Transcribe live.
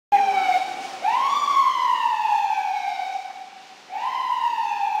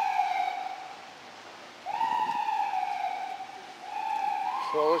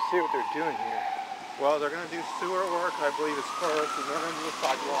well, let's see what they're doing here. Well, they're going to do sewer work, I believe, it's first, and then they're going to do a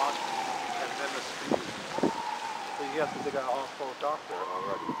sidewalk, and then the street. So you have to dig a whole dock there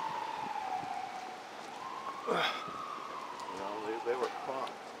already. You know, they were fun.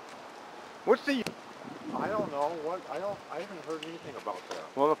 What's the... I don't know. I haven't heard anything about that.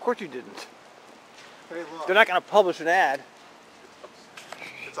 Well, of course you didn't. Hey, look. They're not going to publish an ad.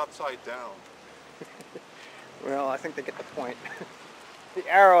 It's upside down. Well, I think they get the point. The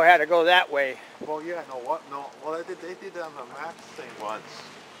arrow had to go that way. Well, yeah, no, what? No, well, they did that on the Max thing once.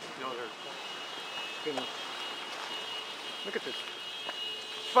 You know, Look at this.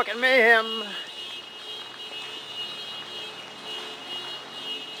 Fucking mayhem.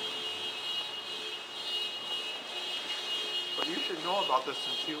 but you should know about this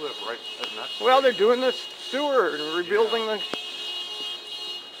since you live right next to Well, they're doing the sewer and rebuilding the...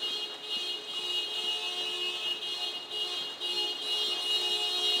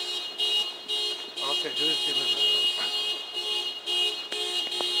 Okay, just give me a minute.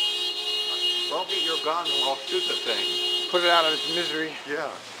 Don't get your gun and we'll shoot the thing. Put it out of its misery. Yeah.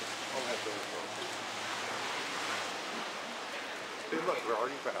 Hey, look, we're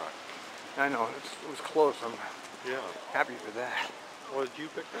already back. I know, it was close. I'm Yeah. happy for that. Well, did you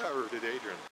pick that or did Adrian?